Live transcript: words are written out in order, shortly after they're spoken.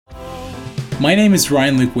My name is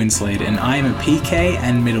Ryan Luke Winslade and I am a PK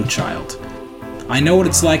and middle child. I know what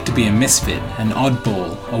it's like to be a misfit, an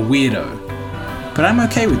oddball, a weirdo, but I'm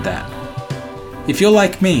okay with that. If you're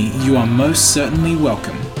like me, you are most certainly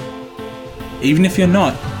welcome. Even if you're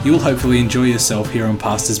not, you'll hopefully enjoy yourself here on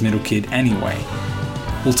Pastor's Middle Kid anyway.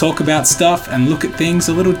 We'll talk about stuff and look at things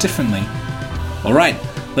a little differently. Alright,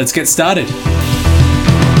 let's get started.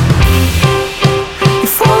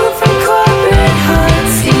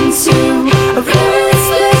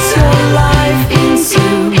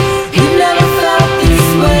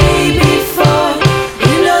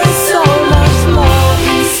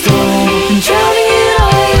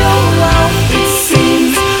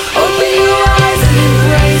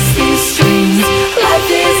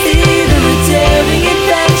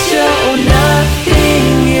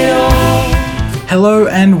 Hello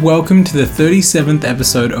and welcome to the 37th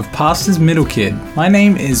episode of Pastor's Middle Kid. My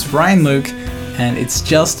name is Ryan Luke and it's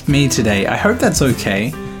just me today. I hope that's okay.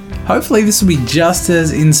 Hopefully this will be just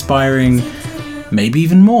as inspiring, maybe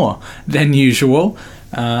even more than usual,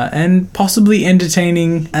 and possibly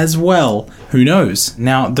entertaining as well. Who knows?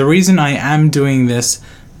 Now, the reason I am doing this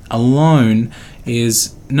alone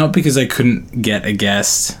is not because I couldn't get a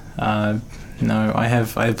guest. No, I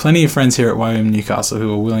have plenty of friends here at YWAM Newcastle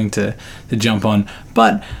who are willing to jump on.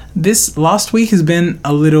 But this last week has been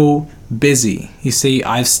a little busy. You see,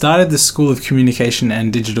 I've started the School of Communication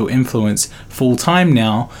and Digital Influence full-time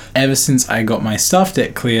now, ever since I got my staff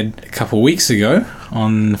debt cleared a couple weeks ago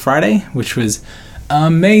on Friday, which was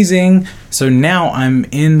amazing. So now I'm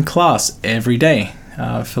in class every day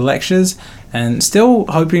for lectures, and still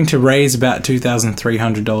hoping to raise about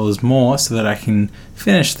 $2,300 more so that I can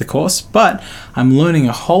finish the course, but I'm learning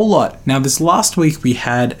a whole lot. Now, this last week we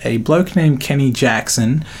had a bloke named Kenny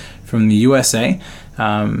Jackson from the USA,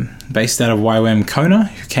 based out of YWAM Kona,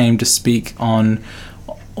 who came to speak on,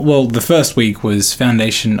 well, the first week was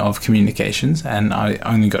Foundation of Communications, and I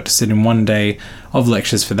only got to sit in one day of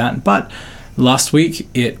lectures for that, but last week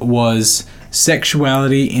it was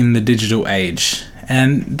Sexuality in the Digital Age.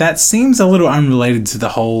 And that seems a little unrelated to the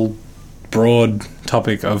whole broad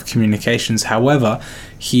topic of communications. However,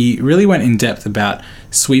 he really went in depth about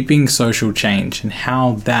sweeping social change and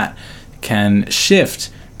how that can shift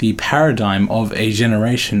the paradigm of a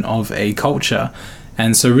generation, of a culture.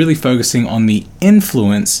 And so really focusing on the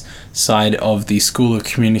influence side of the School of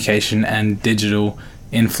Communication and Digital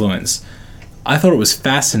Influence. I thought it was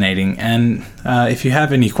fascinating, and if you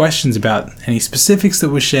have any questions about any specifics that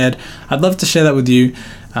were shared, I'd love to share that with you.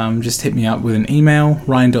 Just hit me up with an email,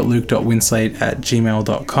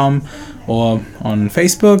 ryan.luke.winslade@gmail.com, or on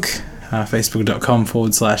Facebook,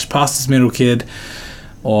 facebook.com/pastorsmiddlekid,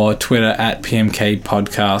 or Twitter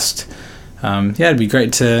 @PMKpodcast. It'd be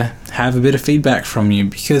great to have a bit of feedback from you,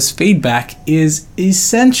 because feedback is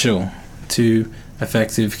essential to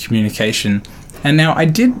effective communication. And now I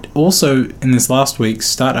did also, in this last week,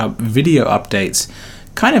 start up video updates,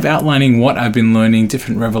 kind of outlining what I've been learning,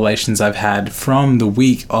 different revelations I've had from the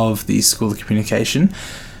week of the School of Communication.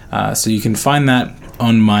 So you can find that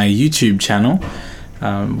on my YouTube channel,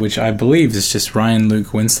 which I believe is just Ryan Luke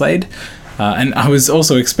Winslade. And I was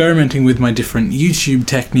also experimenting with my different YouTube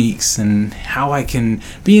techniques and how I can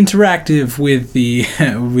be interactive with the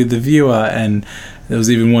with the viewer, and there was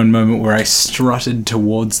even one moment where I strutted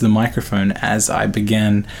towards the microphone as I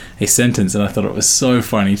began a sentence, and I thought it was so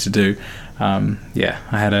funny to do. I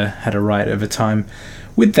had a riot over time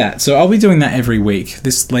with that. So I'll be doing that every week.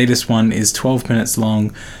 This latest one is 12 minutes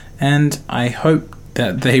long, and I hope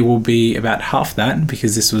that they will be about half that,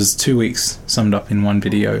 because this was 2 weeks summed up in one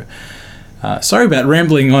video. Sorry about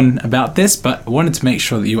rambling on about this, but I wanted to make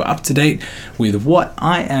sure that you are up to date with what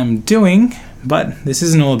I am doing. But this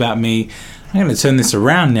isn't all about me. I'm going to turn this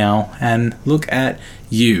around now and look at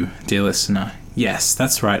you, dear listener. Yes,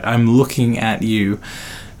 that's right. I'm looking at you.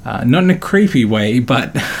 Not in a creepy way,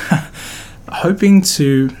 but hoping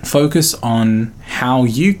to focus on how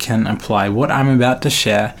you can apply what I'm about to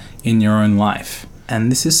share in your own life.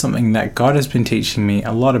 And this is something that God has been teaching me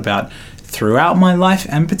a lot about throughout my life,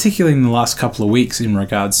 and particularly in the last couple of weeks in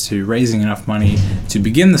regards to raising enough money to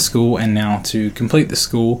begin the school and now to complete the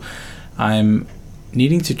school. I'm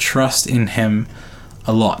needing to trust in Him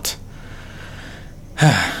a lot.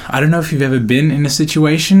 I don't know if you've ever been in a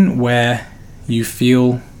situation where you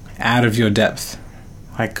feel out of your depth,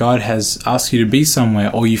 like God has asked you to be somewhere,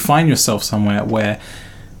 or you find yourself somewhere where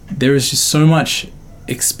there is just so much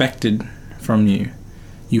expected from you.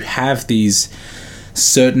 You have these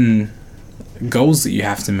certain goals that you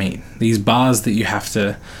have to meet, these bars that you have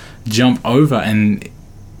to jump over, and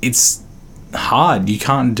it's hard. You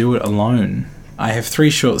can't do it alone. I have 3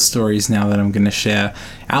 short stories now that I'm going to share,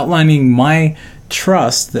 outlining my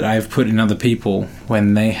trust that I've put in other people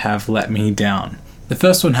when they have let me down. The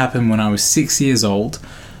first one happened when I was 6 years old.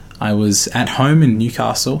 I was at home in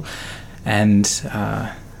Newcastle, and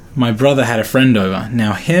my brother had a friend over.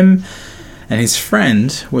 Now him and his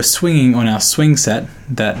friend were swinging on our swing set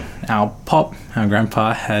that our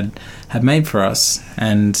grandpa had made for us,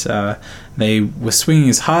 and they were swinging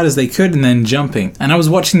as hard as they could and then jumping. And I was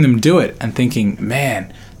watching them do it and thinking,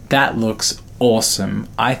 man, that looks awesome.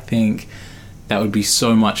 I think that would be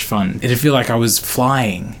so much fun. It'd feel like I was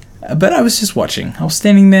flying. But I was just watching. I was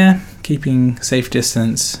standing there, keeping safe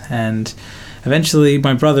distance, and eventually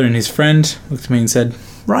my brother and his friend looked at me and said,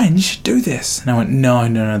 Ryan, you should do this. And I went, no,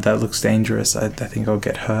 that looks dangerous. I think I'll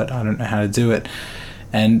get hurt. I don't know how to do it.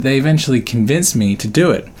 And they eventually convinced me to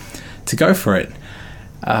do it, to go for it.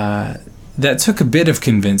 That took a bit of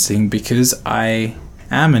convincing because I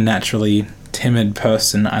am a naturally timid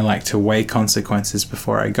person. I like to weigh consequences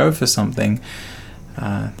before I go for something.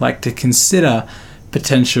 Like to consider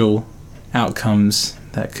potential outcomes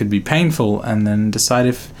that could be painful and then decide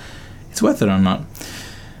if it's worth it or not.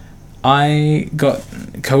 I got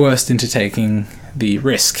coerced into taking the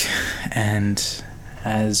risk, and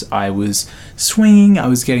as I was swinging, I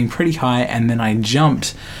was getting pretty high, and then I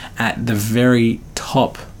jumped at the very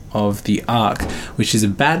top of the arc, which is a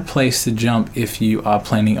bad place to jump if you are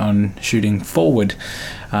planning on shooting forward.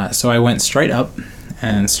 So I went straight up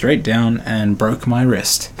and straight down and broke my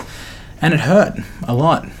wrist, and it hurt a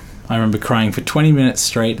lot. I remember crying for 20 minutes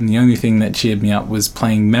straight, and the only thing that cheered me up was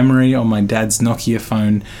playing Memory on my dad's Nokia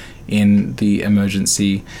phone in the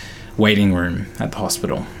emergency waiting room at the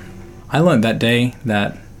hospital. I learned that day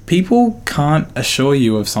that people can't assure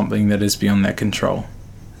you of something that is beyond their control.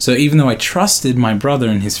 So even though I trusted my brother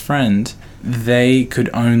and his friend, they could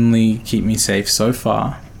only keep me safe so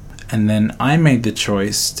far. And then I made the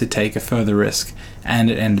choice to take a further risk, and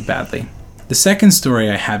it ended badly. The second story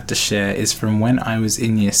I have to share is from when I was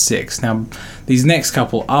in year 6. Now, these next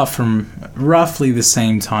couple are from roughly the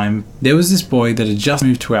same time. There was this boy that had just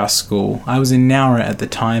moved to our school. I was in Nowra at the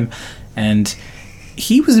time, and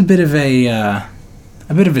he was a bit of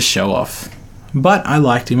a show-off. But I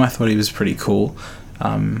liked him. I thought he was pretty cool.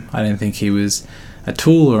 I didn't think he was a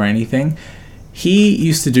tool or anything. He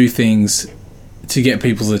used to do things to get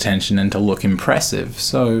people's attention and to look impressive.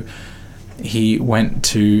 So he went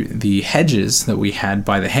to the hedges that we had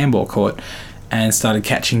by the handball court and started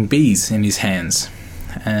catching bees in his hands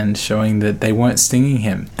and showing that they weren't stinging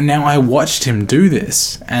him. Now I watched him do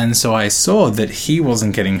this, and so I saw that he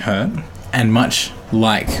wasn't getting hurt. And much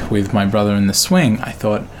like with my brother in the swing, I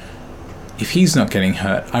thought, if he's not getting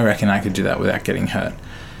hurt, I reckon I could do that without getting hurt.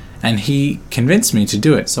 And he convinced me to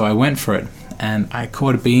do it, so I went for it. And I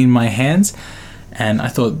caught a bee in my hands, and I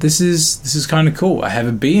thought, this is kind of cool. I have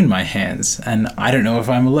a bee in my hands, and I don't know if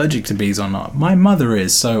I'm allergic to bees or not. My mother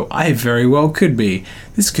is, so I very well could be.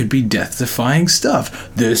 This could be death-defying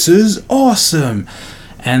stuff. This is awesome.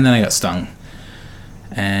 And then I got stung,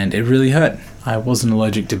 and it really hurt. I wasn't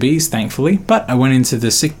allergic to bees, thankfully, but I went into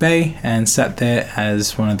the sick bay and sat there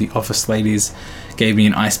as one of the office ladies gave me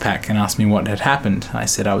an ice pack and asked me what had happened. I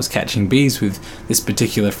said I was catching bees with this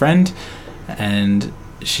particular friend, and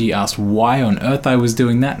she asked why on earth I was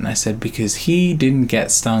doing that, and I said because he didn't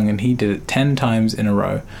get stung and he did it 10 times in a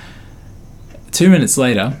row. 2 minutes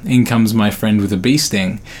later, in comes my friend with a bee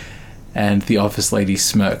sting, and the office lady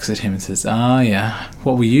smirks at him and says, yeah,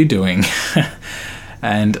 what were you doing?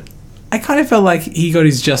 And I kind of felt like he got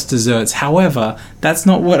his just desserts. However, that's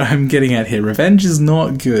not what I'm getting at here. Revenge is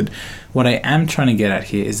not good. What I am trying to get at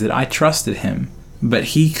here is that I trusted him, but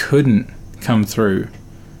he couldn't come through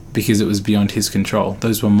because it was beyond his control.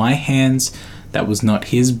 Those were my hands. That was not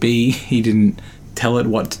his bee. He didn't tell it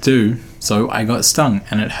what to do. So I got stung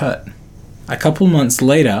and it hurt. A couple months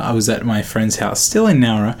later, I was at my friend's house, still in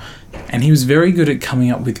Nowra, and he was very good at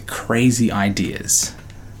coming up with crazy ideas.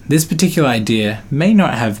 This particular idea may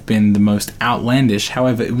not have been the most outlandish,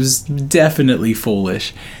 however, it was definitely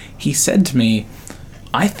foolish. He said to me,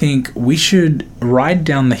 I think we should ride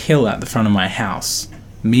down the hill at the front of my house,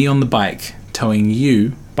 me on the bike, towing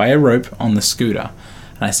you by a rope on the scooter.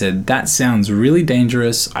 And I said, that sounds really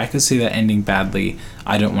dangerous. I could see that ending badly.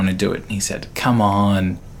 I don't want to do it. And he said, come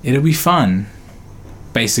on, it'll be fun.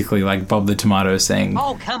 Basically like Bob the Tomato saying,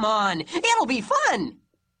 oh, come on, it'll be fun.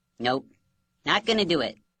 Nope, not gonna do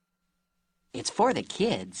it. It's for the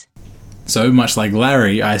kids. So much like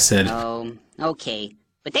Larry, I said, oh, okay,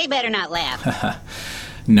 but they better not laugh.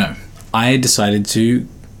 No, I decided to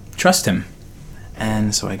trust him.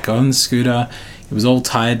 And so I got on the scooter. It was all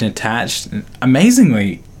tied and attached. And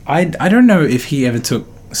amazingly, I don't know if he ever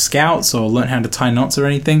took scouts or learnt how to tie knots or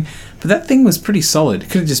anything, but that thing was pretty solid. It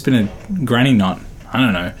could have just been a granny knot. I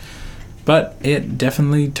don't know. But it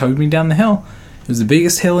definitely towed me down the hill. It was the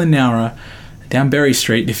biggest hill in Nowra, down Berry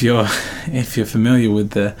Street, if you're familiar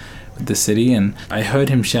with the city. And I heard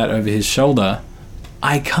him shout over his shoulder,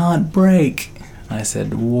 "I can't brake." I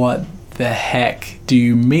said, "What the heck do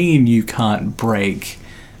you mean you can't brake?"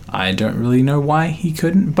 I don't really know why he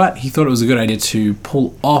couldn't, but he thought it was a good idea to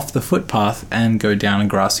pull off the footpath and go down a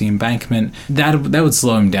grassy embankment. That would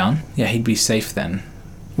slow him down. Yeah, he'd be safe then.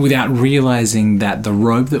 Without realizing that the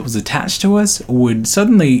rope that was attached to us would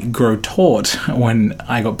suddenly grow taut when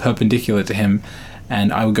I got perpendicular to him,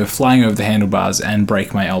 and I would go flying over the handlebars and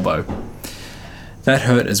break my elbow. That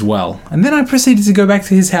hurt as well. And then I proceeded to go back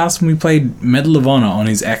to his house and we played Medal of Honor on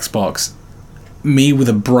his Xbox. Me with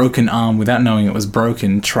a broken arm without knowing it was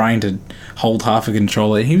broken, trying to hold half a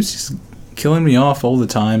controller. He was just killing me off all the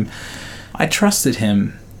time. I trusted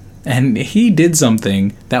him, and he did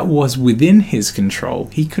something that was within his control.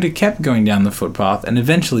 He could have kept going down the footpath and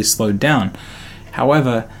eventually slowed down.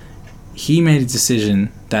 However, he made a decision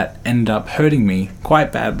that ended up hurting me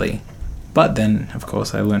quite badly. But then, of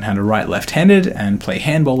course, I learned how to write left-handed and play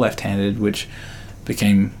handball left-handed, which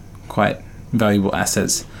became quite valuable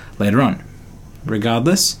assets later on.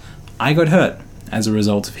 Regardless, I got hurt as a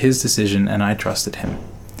result of his decision, and I trusted him.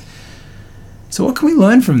 So what can we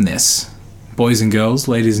learn from this, boys and girls,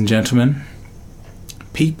 ladies and gentlemen?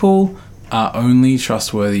 People are only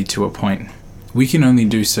trustworthy to a point. We can only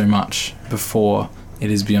do so much before it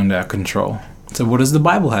is beyond our control. So what does the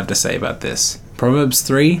Bible have to say about this? Proverbs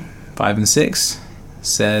 3, 5 and 6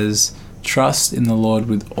 says, "Trust in the Lord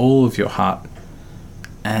with all of your heart,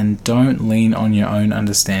 and don't lean on your own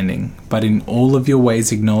understanding, but in all of your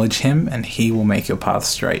ways acknowledge him, and he will make your path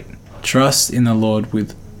straight." Trust in the Lord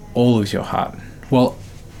with all of your heart. Well,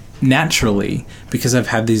 naturally, because I've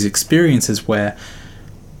had these experiences where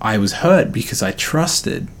I was hurt because I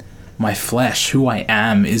trusted, my flesh, who I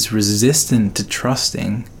am, is resistant to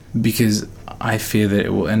trusting because I fear that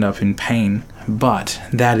it will end up in pain. But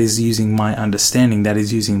that is using my understanding, that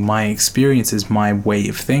is using my experiences, my way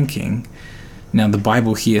of thinking. Now, the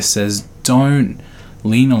Bible here says, don't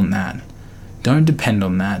lean on that. Don't depend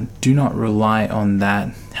on that. Do not rely on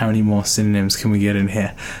that. How many more synonyms can we get in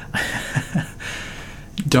here?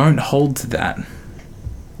 Don't hold to that.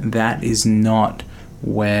 That is not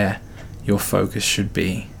where your focus should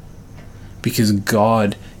be. Because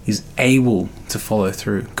God is able to follow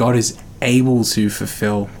through. God is able to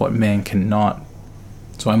fulfill what man cannot.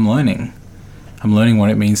 So I'm learning. I'm learning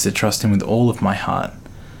what it means to trust him with all of my heart.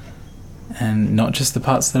 And not just the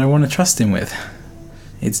parts that I want to trust him with.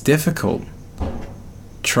 It's difficult.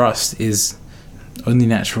 Trust is only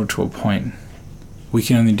natural to a point. We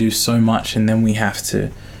can only do so much, and then we have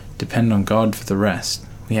to depend on God for the rest.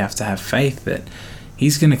 We have to have faith that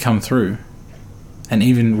he's going to come through. And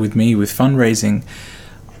even with me, with fundraising,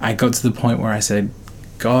 I got to the point where I said,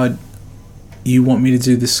 "God, you want me to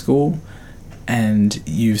do this school, and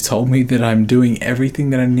you've told me that I'm doing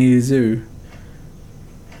everything that I need to do.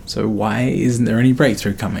 So why isn't there any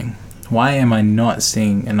breakthrough coming? Why am I not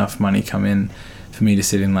seeing enough money come in for me to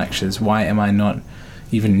sit in lectures? Why am I not,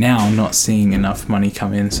 even now, not seeing enough money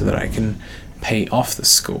come in so that I can pay off the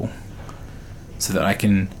school, so that I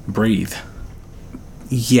can breathe?"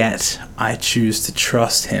 Yet I choose to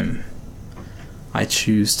trust him. I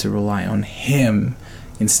choose to rely on him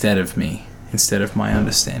instead of me, instead of my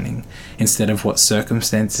understanding, instead of what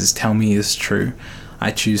circumstances tell me is true.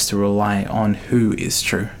 I choose to rely on who is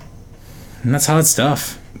true. And that's hard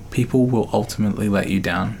stuff. People will ultimately let you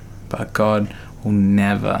down, but God will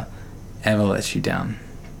never, ever let you down.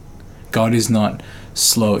 God is not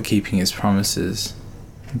slow at keeping his promises.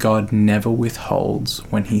 God never withholds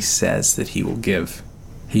when he says that he will give.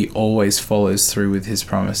 He always follows through with his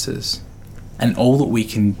promises. And all that we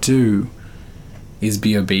can do is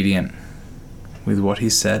be obedient with what he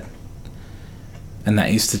said. And that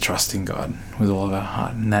is to trust in God with all of our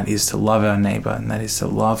heart. And that is to love our neighbor. And that is to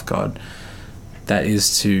love God. That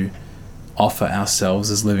is to offer ourselves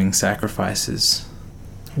as living sacrifices.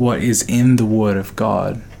 What is in the Word of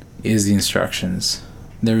God is the instructions.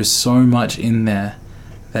 There is so much in there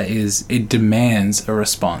that it demands a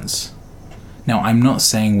response. Now, I'm not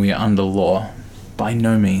saying we are under law. By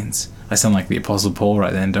no means. I sound like the Apostle Paul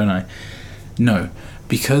right then, don't I? No,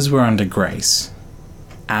 because we're under grace,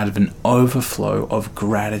 out of an overflow of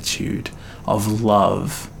gratitude, of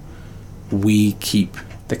love, we keep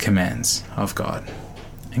the commands of God.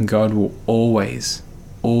 And God will always,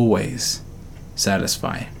 always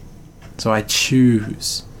satisfy. So I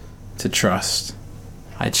choose to trust.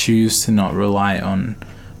 I choose to not rely on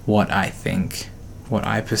what I think, what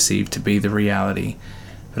I perceive to be the reality,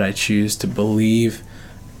 but I choose to believe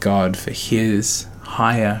God for His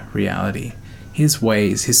higher reality. His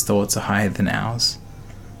ways, His thoughts are higher than ours,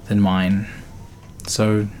 than mine.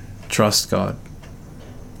 So trust God.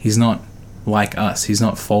 He's not like us. He's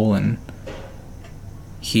not fallen.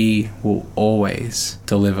 He will always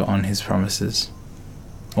deliver on His promises.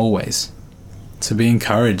 Always. So be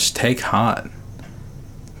encouraged. Take heart.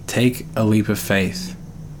 Take a leap of faith.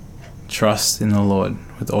 Trust in the Lord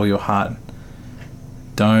with all your heart.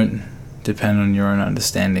 Don't depend on your own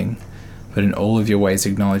understanding, but in all of your ways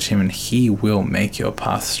acknowledge Him, and He will make your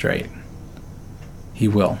path straight. He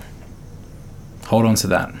will. Hold on to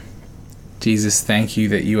that. Jesus, thank You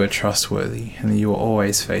that You are trustworthy and that You are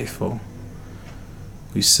always faithful.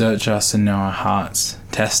 You search us and know our hearts,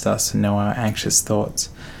 test us and know our anxious thoughts,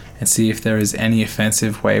 and see if there is any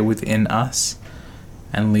offensive way within us,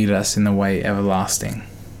 and lead us in the way everlasting.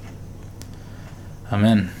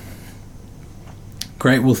 Amen.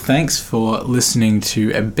 Great. Well, thanks for listening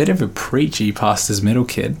to a bit of a preachy Pastor's Middle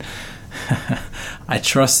Kid. I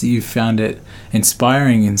trust that you found it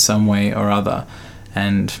inspiring in some way or other.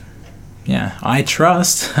 And yeah, I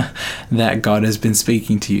trust that God has been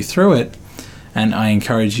speaking to you through it. And I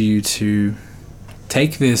encourage you to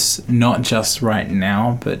take this not just right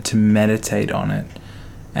now, but to meditate on it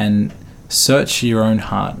and search your own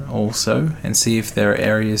heart also, and see if there are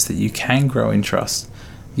areas that you can grow in trust,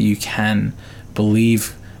 that you can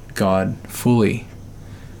believe God fully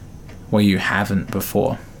where you haven't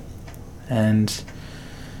before. And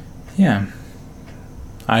yeah,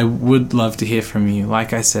 I would love to hear from you,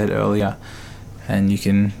 like I said earlier, and you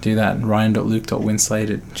can do that at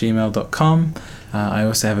ryan.luke.winslade@gmail.com. I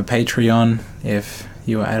also have a Patreon if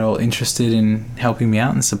you are at all interested in helping me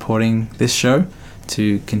out and supporting this show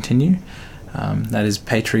to continue. That is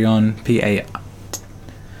Patreon,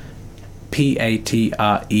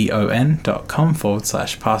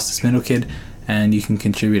 patreon.com/Pastors Middle Kid, and you can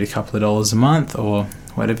contribute a couple of dollars a month or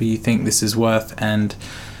whatever you think this is worth, and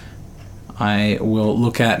I will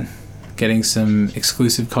look at getting some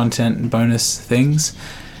exclusive content and bonus things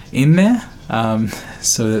in there,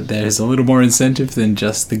 so that there's a little more incentive than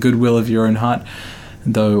just the goodwill of your own heart,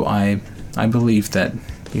 though I believe that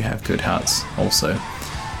you have good hearts also.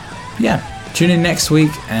 Yeah, tune in next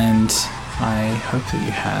week, and I hope that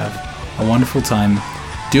you have a wonderful time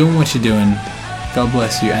doing what you're doing. God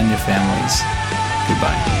bless you and your families.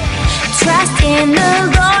 Goodbye. Trust in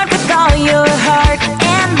the Lord with all your heart.